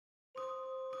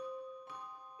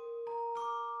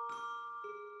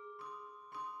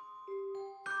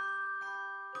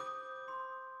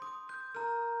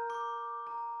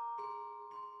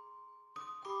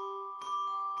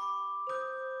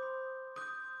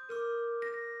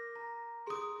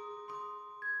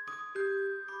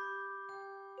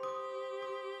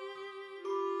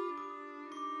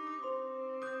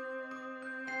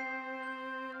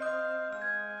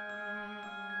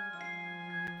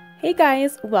Hey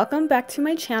guys, welcome back to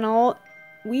my channel.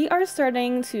 We are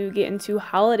starting to get into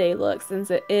holiday looks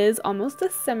since it is almost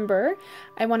December.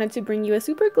 I wanted to bring you a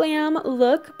super glam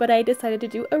look, but I decided to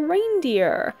do a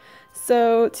reindeer.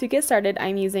 So to get started,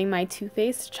 I'm using my Too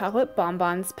Faced Chocolate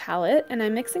Bonbons palette, and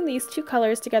I'm mixing these two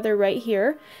colors together right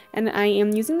here, and I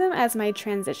am using them as my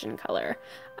transition color.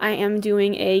 I am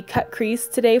doing a cut crease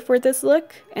today for this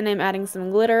look, and I'm adding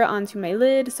some glitter onto my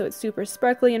lid so it's super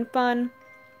sparkly and fun.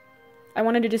 I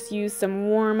wanted to just use some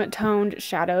warm toned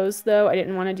shadows though. I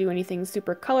didn't want to do anything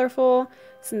super colorful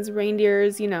since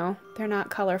reindeers, you know, they're not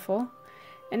colorful.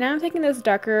 And now I'm taking this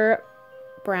darker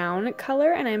brown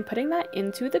color and I'm putting that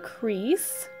into the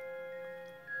crease.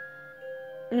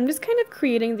 And I'm just kind of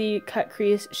creating the cut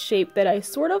crease shape that I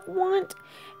sort of want.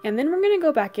 And then we're going to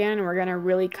go back in and we're going to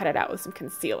really cut it out with some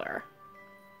concealer.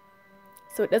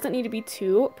 So it doesn't need to be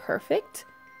too perfect.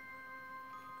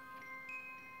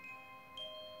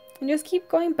 And just keep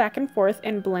going back and forth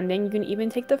and blending. You can even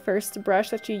take the first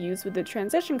brush that you use with the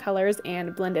transition colors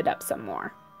and blend it up some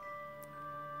more.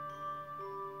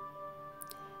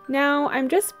 Now I'm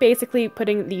just basically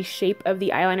putting the shape of the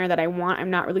eyeliner that I want.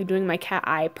 I'm not really doing my cat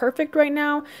eye perfect right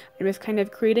now. I'm just kind of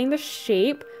creating the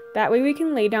shape. That way we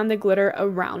can lay down the glitter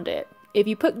around it. If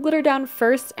you put glitter down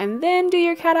first and then do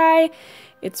your cat eye,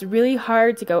 it's really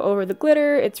hard to go over the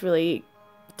glitter. It's really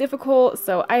difficult,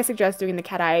 so I suggest doing the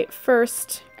cat eye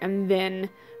first and then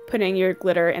putting your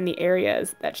glitter in the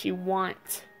areas that you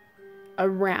want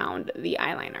around the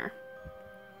eyeliner.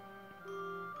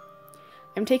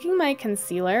 I'm taking my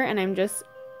concealer and I'm just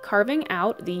carving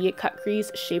out the cut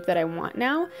crease shape that I want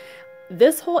now.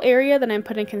 This whole area that I'm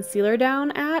putting concealer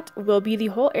down at will be the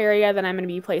whole area that I'm going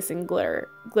to be placing glitter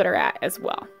at as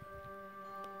well.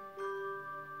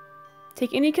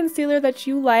 Take any concealer that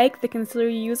you like. The concealer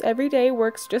you use every day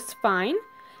works just fine.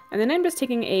 And then I'm just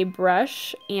taking a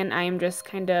brush and I'm just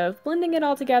kind of blending it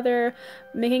all together,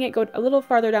 making it go a little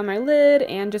farther down my lid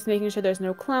and just making sure there's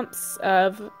no clumps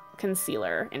of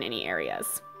concealer in any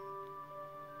areas.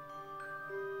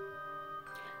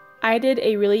 I did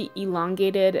a really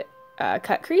elongated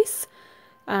cut crease.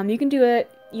 You can do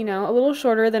it, you know, a little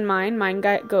shorter than mine. Mine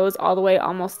goes all the way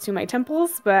almost to my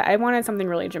temples, but I wanted something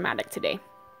really dramatic today.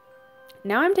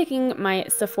 Now I'm taking my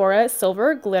Sephora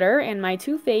Silver Glitter and my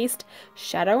Too Faced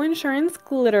Shadow Insurance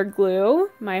Glitter Glue,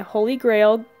 my Holy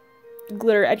Grail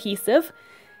glitter adhesive,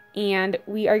 and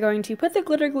we are going to put the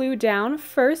glitter glue down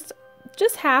first,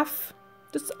 just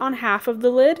on half of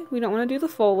the lid. We don't want to do the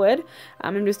full lid.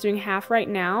 I'm just doing half right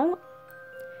now.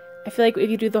 I feel like if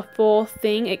you do the full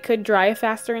thing, it could dry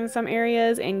faster in some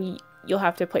areas and you'll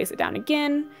have to place it down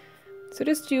again. So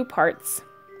just do parts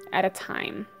at a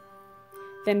time.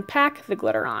 Then pack the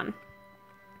glitter on.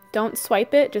 Don't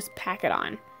swipe it, just pack it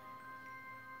on.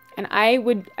 And I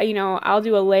would, you know, I'll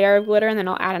do a layer of glitter and then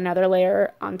I'll add another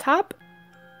layer on top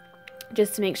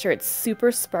just to make sure it's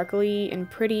super sparkly and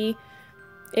pretty.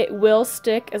 It will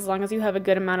stick as long as you have a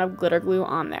good amount of glitter glue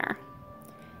on there.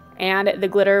 And the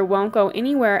glitter won't go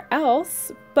anywhere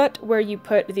else but where you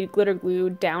put the glitter glue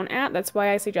down at. That's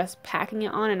why I suggest packing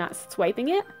it on and not swiping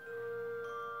it.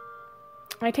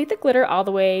 I take the glitter all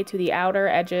the way to the outer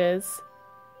edges.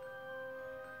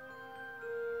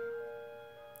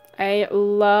 I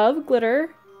love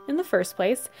glitter in the first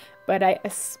place, but I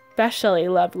especially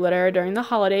love glitter during the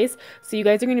holidays. So you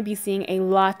guys are going to be seeing a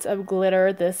lot of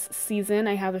glitter this season.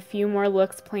 I have a few more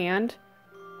looks planned.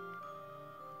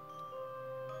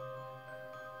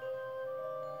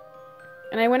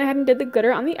 And I went ahead and did the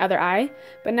glitter on the other eye,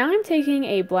 but now I'm taking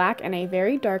a black and a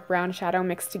very dark brown shadow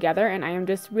mixed together and I am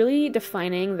just really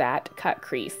defining that cut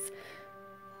crease.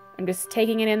 I'm just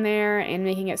taking it in there and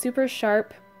making it super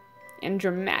sharp and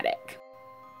dramatic.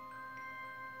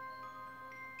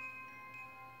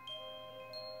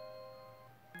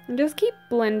 And just keep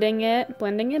blending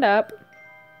it up.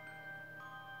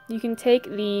 You can take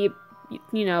the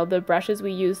the brushes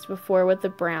we used before with the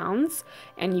browns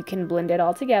and you can blend it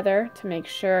all together to make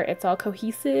sure it's all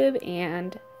cohesive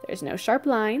and there's no sharp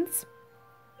lines.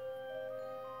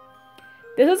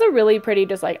 This is a really pretty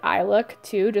just like eye look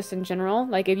too, just in general.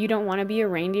 Like if you don't want to be a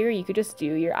reindeer, you could just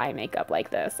do your eye makeup like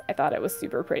this. I thought it was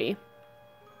super pretty.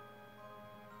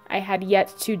 I had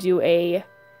yet to do a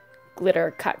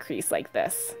glitter cut crease like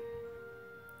this.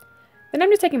 Then I'm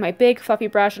just taking my big fluffy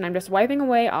brush and I'm just wiping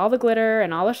away all the glitter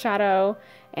and all the shadow.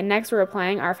 And next we're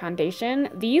applying our foundation.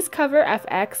 These Cover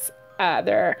FX,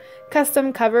 they're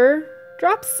custom cover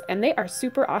drops and they are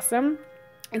super awesome.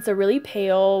 It's a really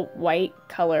pale white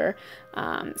color.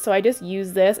 So I just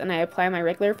use this and I apply my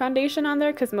regular foundation on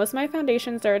there because most of my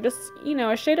foundations are just, you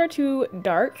know, a shade or two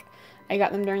dark. I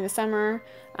got them during the summer.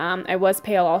 I was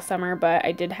pale all summer, but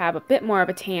I did have a bit more of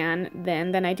a tan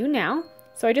then than I do now.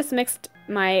 So I just mixed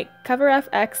my Cover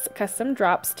FX custom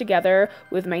drops together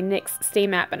with my NYX Stay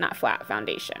Matte But Not Flat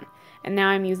foundation. And now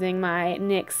I'm using my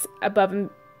NYX Above and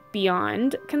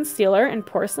Beyond concealer in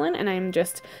porcelain, and I'm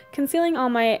just concealing all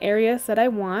my areas that I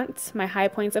want, my high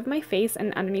points of my face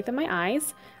and underneath of my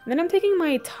eyes. And then I'm taking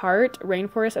my Tarte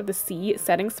Rainforest of the Sea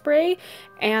setting spray,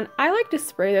 and I like to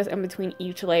spray this in between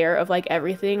each layer of like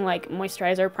everything, like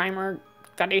moisturizer, primer,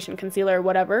 foundation, concealer,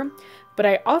 whatever. But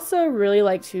I also really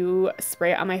like to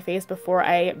spray it on my face before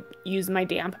I use my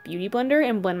damp beauty blender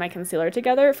and blend my concealer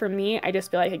together. For me, I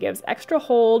just feel like it gives extra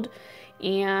hold,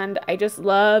 and I just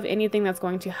love anything that's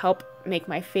going to help make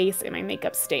my face and my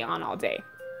makeup stay on all day.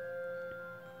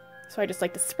 So I just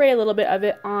like to spray a little bit of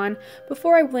it on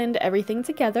before I blend everything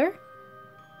together.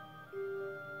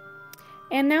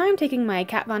 And now I'm taking my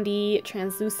Kat Von D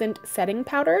translucent setting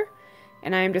powder,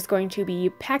 and I'm just going to be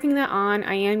packing that on.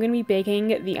 I am going to be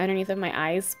baking the underneath of my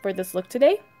eyes for this look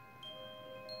today.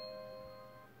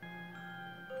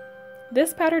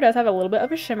 This powder does have a little bit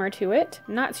of a shimmer to it.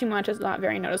 Not too much, it's not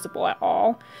very noticeable at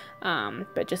all,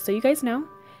 but just so you guys know.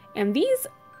 And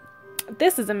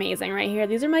this is amazing right here.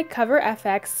 These are my Cover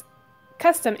FX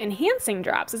custom enhancing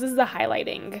drops. This is the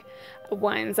highlighting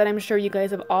ones that I'm sure you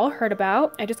guys have all heard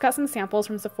about. I just got some samples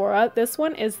from Sephora. This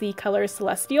one is the color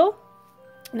Celestial.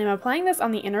 And I'm applying this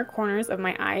on the inner corners of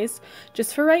my eyes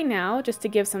just for right now, just to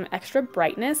give some extra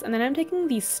brightness. And then I'm taking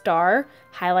the Star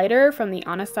highlighter from the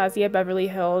Anastasia Beverly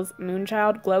Hills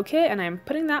Moonchild Glow Kit, and I'm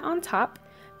putting that on top.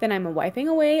 Then I'm wiping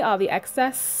away all the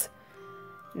excess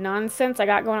nonsense I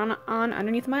got going on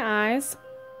underneath my eyes.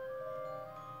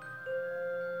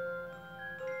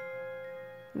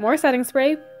 More setting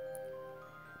spray.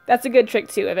 That's a good trick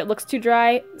too. If it looks too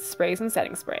dry, spray some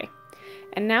setting spray.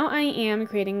 And now I am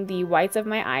creating the whites of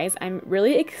my eyes. I'm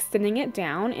really extending it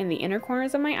down in the inner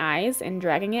corners of my eyes and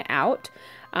dragging it out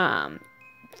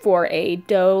for a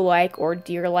doe-like or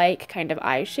deer-like kind of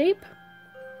eye shape.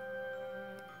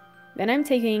 Then I'm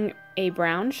taking a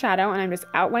brown shadow and I'm just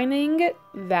outlining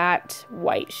that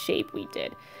white shape we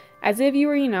did. As if you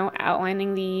were, you know,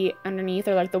 outlining the underneath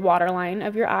or like the waterline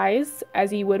of your eyes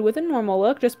as you would with a normal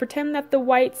look. Just pretend that the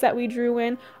whites that we drew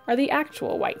in are the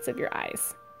actual whites of your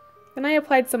eyes. Then I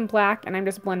applied some black and I'm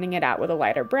just blending it out with a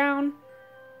lighter brown.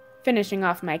 Finishing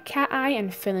off my cat eye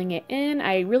and filling it in.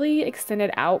 I really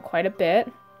extended out quite a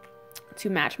bit to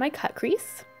match my cut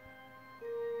crease.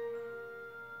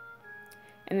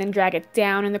 And then drag it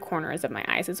down in the corners of my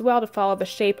eyes as well to follow the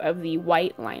shape of the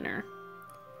white liner.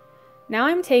 Now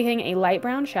I'm taking a light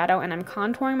brown shadow and I'm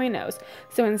contouring my nose.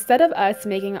 So instead of us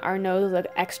making our nose look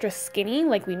extra skinny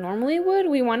like we normally would,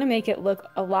 we want to make it look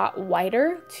a lot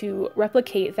wider to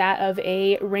replicate that of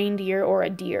a reindeer or a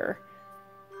deer.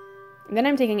 And then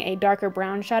I'm taking a darker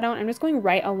brown shadow and I'm just going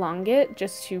right along it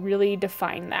just to really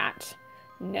define that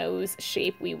nose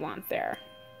shape we want there.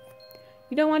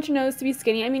 You don't want your nose to be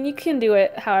skinny. I mean, you can do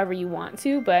it however you want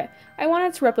to, but I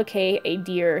wanted to replicate a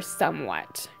deer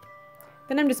somewhat.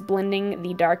 Then I'm just blending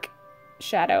the dark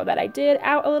shadow that I did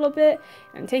out a little bit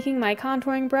and taking my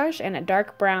contouring brush and a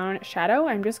dark brown shadow.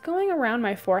 I'm just going around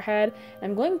my forehead.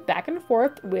 I'm going back and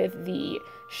forth with the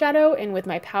shadow and with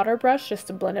my powder brush just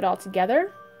to blend it all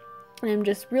together. And I'm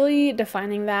just really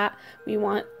defining that. We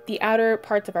want the outer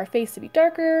parts of our face to be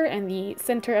darker and the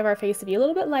center of our face to be a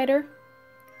little bit lighter.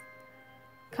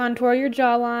 Contour your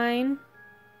jawline.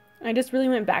 I just really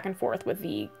went back and forth with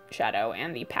the shadow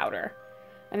and the powder.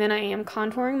 And then I am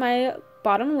contouring my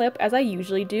bottom lip as I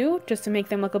usually do, just to make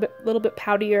them look a little bit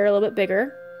poutier, a little bit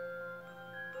bigger.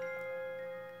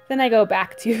 Then I go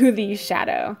back to the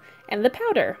shadow and the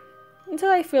powder until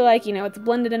I feel like, you know, it's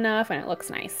blended enough and it looks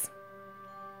nice.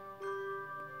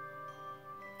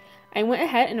 I went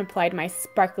ahead and applied my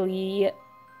sparkly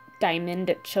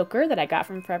diamond choker that I got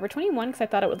from Forever 21 because I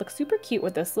thought it would look super cute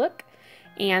with this look.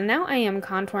 And now I am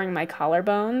contouring my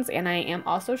collarbones and I am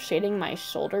also shading my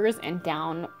shoulders and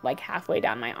down like halfway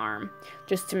down my arm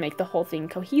just to make the whole thing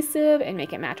cohesive and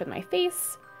make it match with my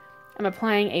face. I'm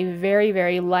applying a very,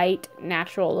 very light,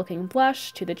 natural looking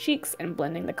blush to the cheeks and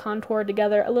blending the contour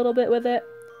together a little bit with it.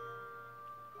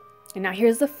 And now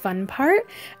here's the fun part.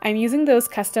 I'm using those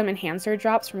custom enhancer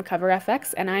drops from Cover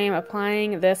FX and I am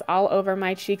applying this all over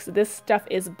my cheeks. This stuff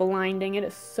is blinding. It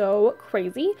is so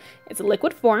crazy. It's a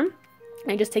liquid form.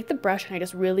 I just take the brush and I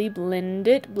just really blend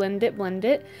it,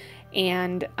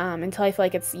 and until I feel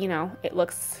like it's, you know, it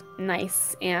looks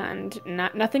nice and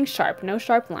nothing sharp, no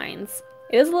sharp lines.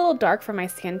 It is a little dark for my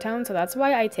skin tone, so that's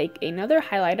why I take another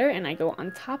highlighter and I go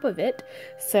on top of it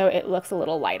so it looks a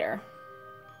little lighter.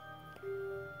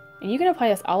 And you can apply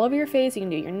this all over your face. You can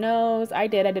do your nose. I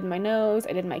did my nose,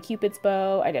 I did my cupid's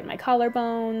bow, I did my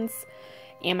collarbones,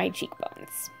 and my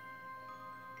cheekbones.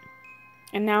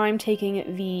 And now I'm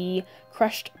taking the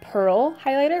Crushed Pearl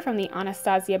highlighter from the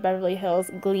Anastasia Beverly Hills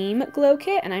Gleam Glow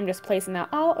Kit, and I'm just placing that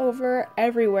all over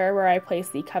everywhere where I place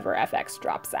the Cover FX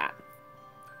drops at.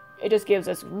 It just gives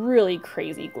this really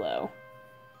crazy glow.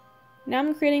 Now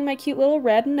I'm creating my cute little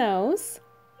red nose.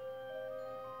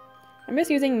 I'm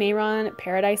just using Mehron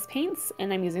Paradise paints,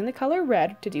 and I'm using the color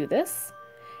red to do this.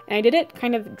 And I did it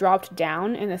kind of dropped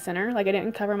down in the center, like I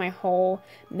didn't cover my whole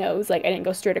nose, like I didn't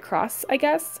go straight across, I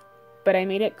guess. But I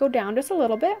made it go down just a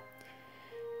little bit.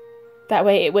 That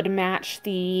way it would match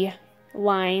the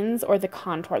lines or the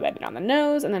contour that I did on the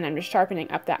nose, and then I'm just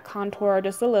sharpening up that contour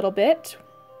just a little bit,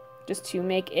 just to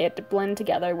make it blend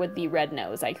together with the red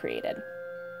nose I created.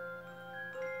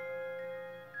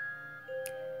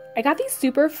 I got these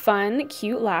super fun,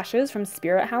 cute lashes from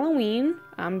Spirit Halloween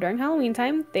during Halloween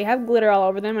time. They have glitter all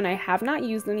over them, and I have not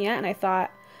used them yet, and I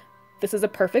thought this is a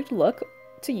perfect look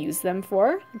to use them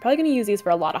for. I'm probably going to use these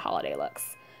for a lot of holiday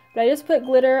looks. But I just put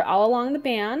glitter all along the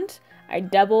band. I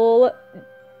double,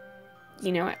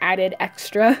 added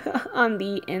extra on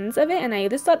the ends of it, and I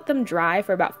just let them dry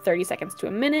for about 30 seconds to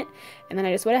a minute, and then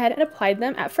I just went ahead and applied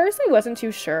them. At first, I wasn't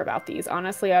too sure about these.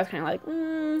 Honestly, I was kind of like,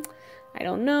 I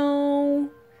don't know.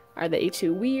 Are they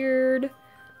too weird?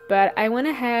 But I went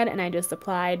ahead and I just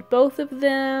applied both of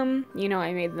them.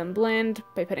 I made them blend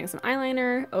by putting some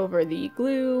eyeliner over the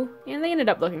glue, and they ended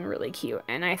up looking really cute.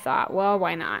 And I thought, well,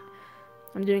 why not?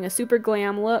 I'm doing a super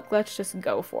glam look, let's just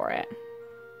go for it.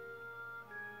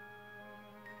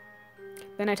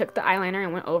 Then I took the eyeliner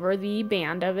and went over the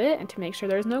band of it and to make sure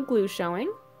there's no glue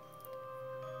showing.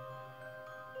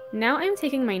 Now I'm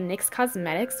taking my NYX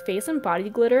Cosmetics Face and Body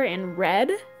Glitter in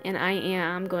red, and I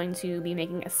am going to be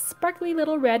making a sparkly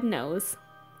little red nose.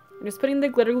 I'm just putting the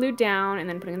glitter glue down and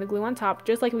then putting the glue on top,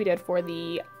 just like we did for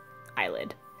the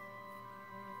eyelid.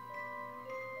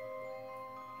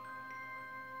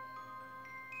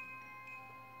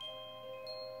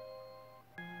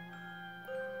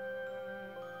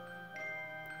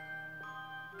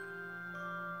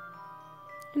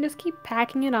 And just keep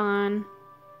packing it on.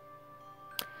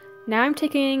 Now I'm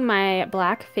taking my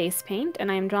black face paint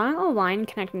and I'm drawing a line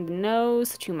connecting the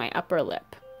nose to my upper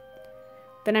lip.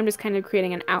 Then I'm just kind of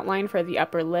creating an outline for the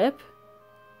upper lip.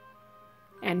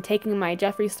 And taking my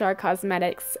Jeffree Star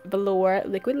Cosmetics Velour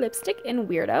liquid lipstick in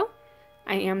Weirdo,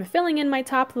 I am filling in my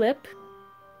top lip,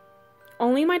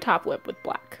 only my top lip with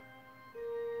black.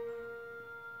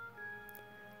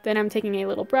 Then I'm taking a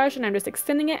little brush and I'm just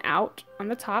extending it out on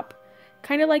the top.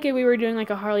 Kind of like if we were doing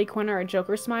like a Harley Quinn or a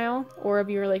Joker smile, or if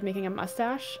you were like making a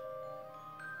mustache.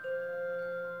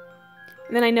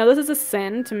 And then I know this is a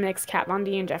sin to mix Kat Von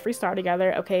D and Jeffree Star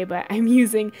together, okay, but I'm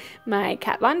using my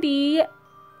Kat Von D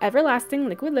Everlasting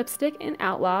Liquid Lipstick in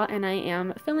Outlaw, and I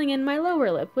am filling in my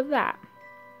lower lip with that.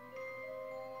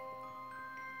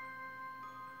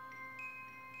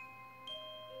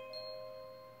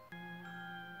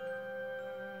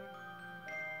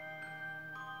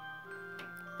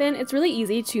 Then it's really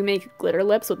easy to make glitter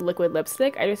lips with liquid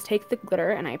lipstick. I just take the glitter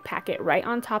and I pack it right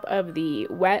on top of the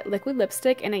wet liquid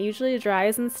lipstick, and it usually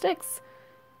dries and sticks.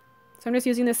 So I'm just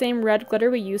using the same red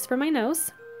glitter we used for my nose.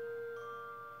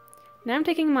 Now I'm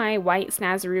taking my white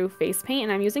Snazaroo face paint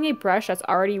and I'm using a brush that's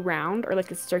already round or like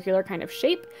a circular kind of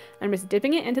shape. I'm just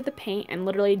dipping it into the paint and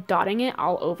literally dotting it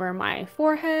all over my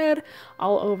forehead,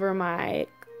 all over my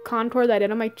contour that I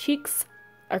did on my cheeks,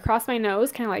 across my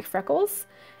nose, kind of like freckles,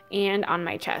 and on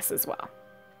my chest as well.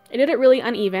 I did it really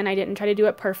uneven. I didn't try to do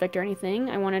it perfect or anything.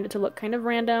 I wanted it to look kind of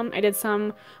random. I did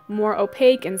some more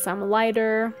opaque and some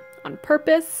lighter on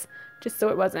purpose, just so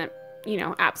it wasn't,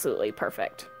 absolutely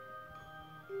perfect.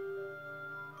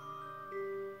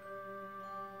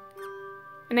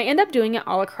 And I end up doing it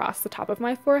all across the top of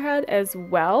my forehead as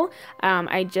well.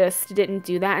 I just didn't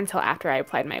do that until after I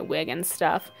applied my wig and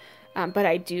stuff. But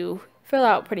I do fill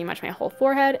out pretty much my whole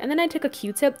forehead, and then I took a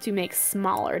Q-tip to make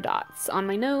smaller dots on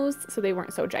my nose so they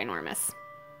weren't so ginormous.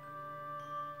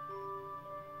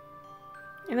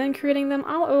 And then creating them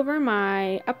all over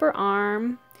my upper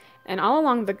arm and all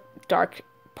along the dark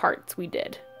parts we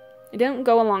did. I didn't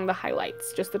go along the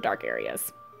highlights, just the dark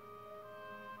areas.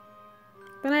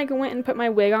 Then I went and put my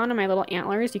wig on and my little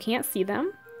antlers. You can't see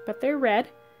them, but they're red.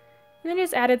 And then I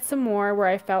just added some more where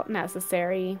I felt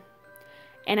necessary.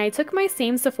 And I took my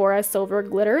same Sephora silver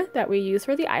glitter that we used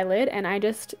for the eyelid, and I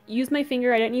just used my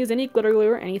finger. I didn't use any glitter glue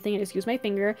or anything. I just used my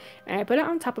finger, and I put it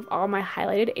on top of all my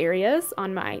highlighted areas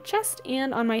on my chest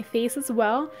and on my face as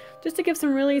well, just to give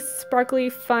some really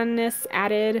sparkly funness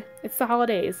added. It's the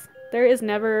holidays. There is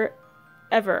never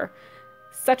ever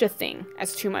such a thing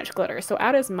as too much glitter. So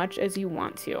add as much as you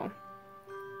want to.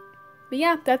 But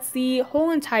yeah, that's the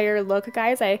whole entire look,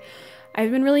 guys.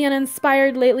 I've been really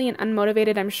uninspired lately and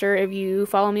unmotivated. I'm sure if you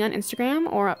follow me on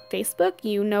Instagram or Facebook,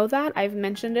 you know that. I've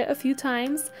mentioned it a few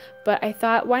times, but I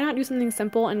thought, why not do something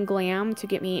simple and glam to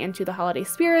get me into the holiday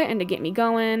spirit and to get me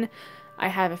going? I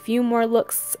have a few more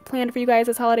looks planned for you guys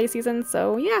this holiday season,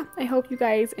 so yeah, I hope you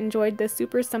guys enjoyed this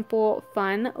super simple,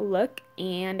 fun look,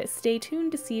 and stay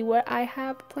tuned to see what I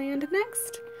have planned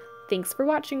next. Thanks for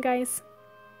watching, guys.